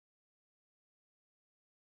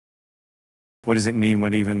What does it mean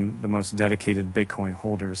when even the most dedicated Bitcoin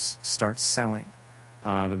holders start selling?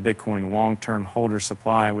 The Bitcoin long-term holder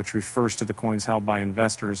supply, which refers to the coins held by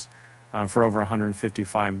investors for over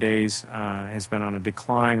 155 days, has been on a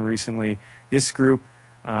decline recently. This group,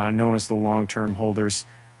 known as the long-term holders,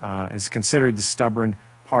 is considered the stubborn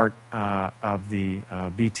part of the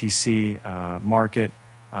BTC market,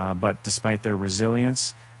 but despite their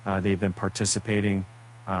resilience, they've been participating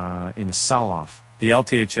in a sell-off. The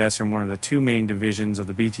LTHS are one of the two main divisions of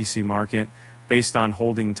the BTC market based on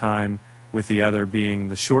holding time, with the other being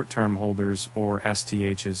the short-term holders, or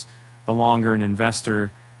STHs. The longer an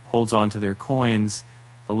investor holds on to their coins,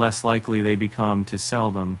 the less likely they become to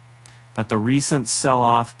sell them. But the recent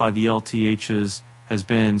sell-off by the LTHs has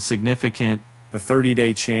been significant. The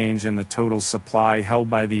 30-day change in the total supply held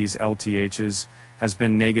by these LTHs has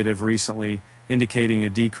been negative recently, indicating a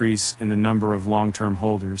decrease in the number of long-term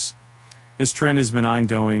holders. This trend has been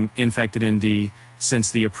ongoing, in fact,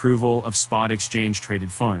 since the approval of spot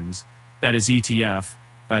exchange-traded funds, that is ETF,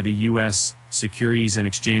 by the U.S. Securities and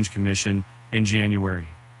Exchange Commission in January.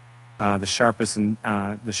 The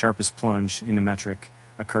sharpest plunge in the metric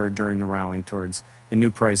occurred during the rally towards a new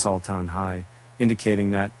price all-time high, indicating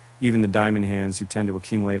that even the diamond hands who tend to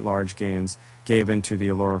accumulate large gains gave into the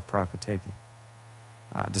allure of profit-taking.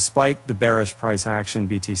 Despite the bearish price action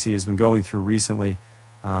BTC has been going through recently,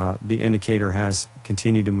 the indicator has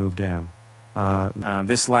continued to move down.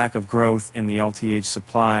 This lack of growth in the LTH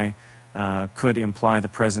supply could imply the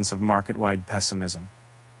presence of market-wide pessimism.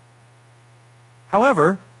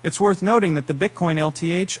 However, it's worth noting that the Bitcoin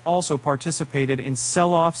LTH also participated in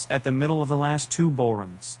sell-offs at the middle of the last two bull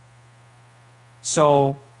runs.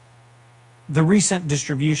 So, the recent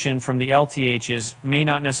distribution from the LTHs may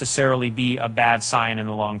not necessarily be a bad sign in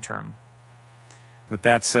the long term. With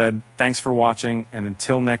that said, thanks for watching, and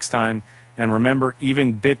until next time, and remember,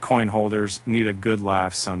 even Bitcoin holders need a good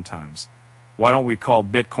laugh sometimes. Why don't we call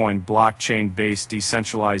Bitcoin blockchain-based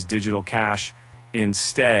decentralized digital cash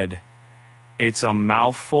instead? It's a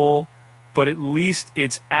mouthful, but at least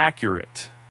it's accurate.